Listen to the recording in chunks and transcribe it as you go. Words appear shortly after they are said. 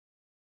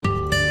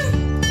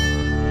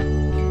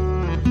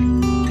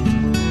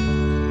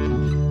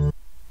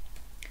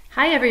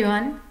Hi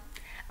everyone.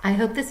 I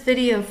hope this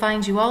video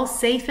finds you all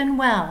safe and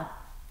well.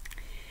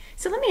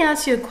 So let me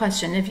ask you a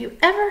question. Have you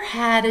ever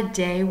had a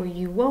day where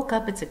you woke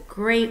up, it's a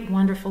great,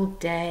 wonderful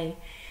day,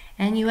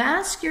 and you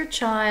ask your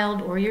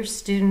child or your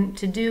student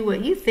to do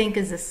what you think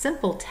is a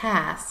simple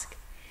task,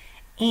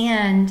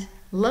 and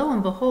lo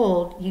and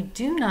behold, you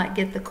do not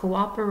get the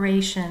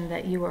cooperation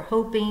that you were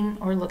hoping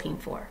or looking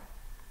for?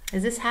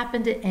 Has this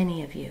happened to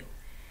any of you?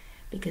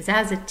 Because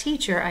as a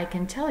teacher, I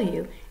can tell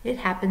you it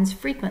happens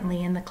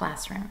frequently in the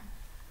classroom.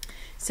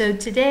 So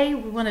today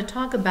we want to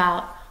talk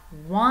about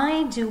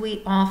why do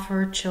we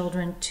offer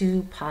children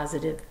two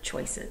positive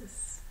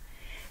choices?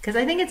 Because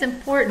I think it's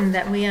important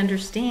that we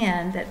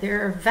understand that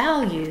there are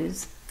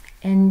values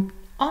in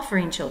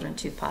offering children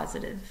two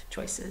positive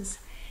choices.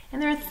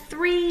 And there are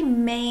three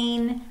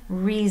main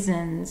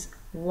reasons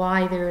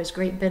why there is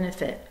great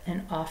benefit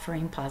in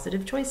offering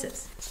positive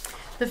choices.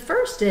 The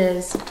first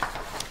is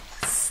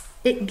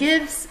it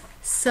gives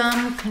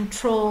some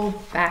control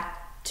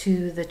back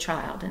to the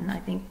child. And I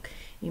think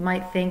you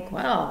might think,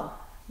 well,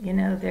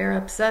 they're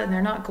upset and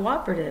they're not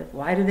cooperative.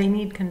 Why do they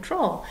need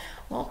control?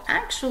 Well,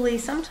 actually,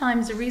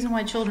 sometimes the reason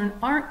why children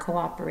aren't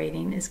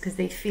cooperating is because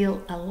they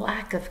feel a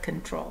lack of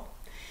control.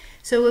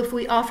 So if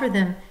we offer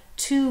them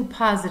two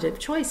positive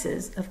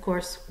choices, of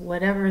course,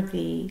 whatever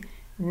the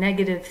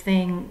negative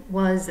thing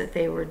was that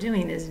they were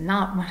doing is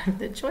not one of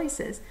the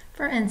choices.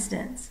 For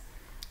instance,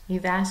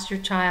 you've asked your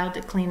child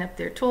to clean up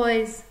their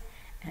toys,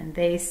 and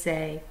they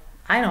say,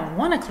 I don't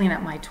want to clean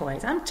up my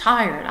toys. I'm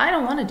tired. I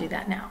don't want to do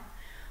that now.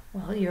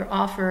 Well, you're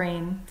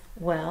offering,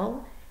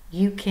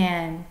 you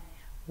can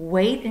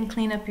wait and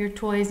clean up your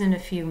toys in a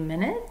few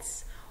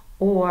minutes,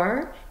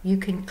 or you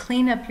can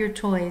clean up your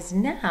toys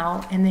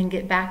now and then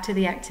get back to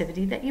the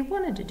activity that you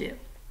wanted to do.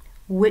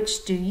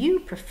 Which do you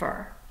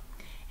prefer?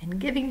 And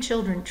giving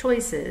children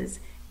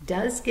choices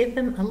does give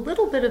them a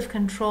little bit of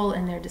control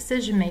in their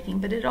decision making,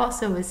 but it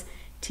also is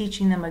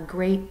teaching them a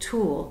great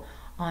tool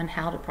on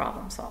how to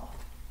problem solve.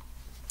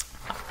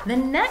 The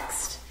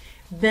next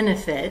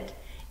benefit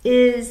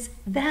is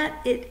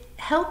that it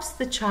helps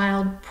the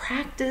child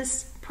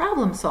practice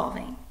problem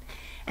solving.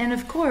 And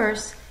of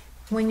course,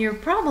 when you're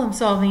problem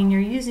solving, you're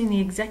using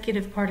the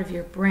executive part of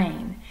your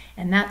brain,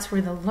 and that's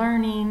where the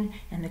learning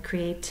and the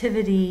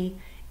creativity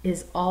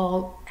is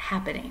all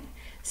happening.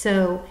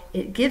 So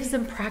it gives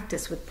them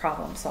practice with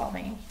problem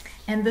solving.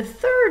 And the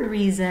third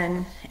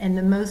reason, and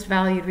the most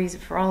valued reason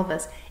for all of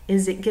us,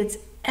 is it gets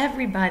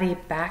everybody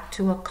back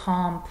to a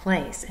calm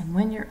place. And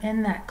when you're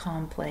in that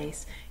calm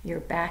place, you're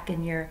back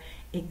in your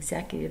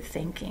executive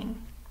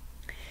thinking.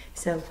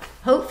 So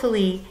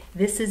hopefully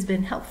this has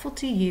been helpful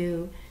to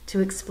you to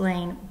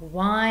explain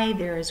why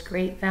there is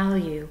great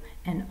value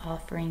in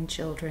offering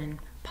children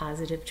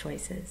positive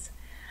choices.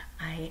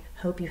 I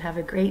hope you have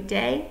a great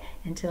day.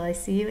 Until I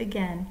see you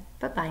again,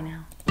 bye-bye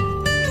now.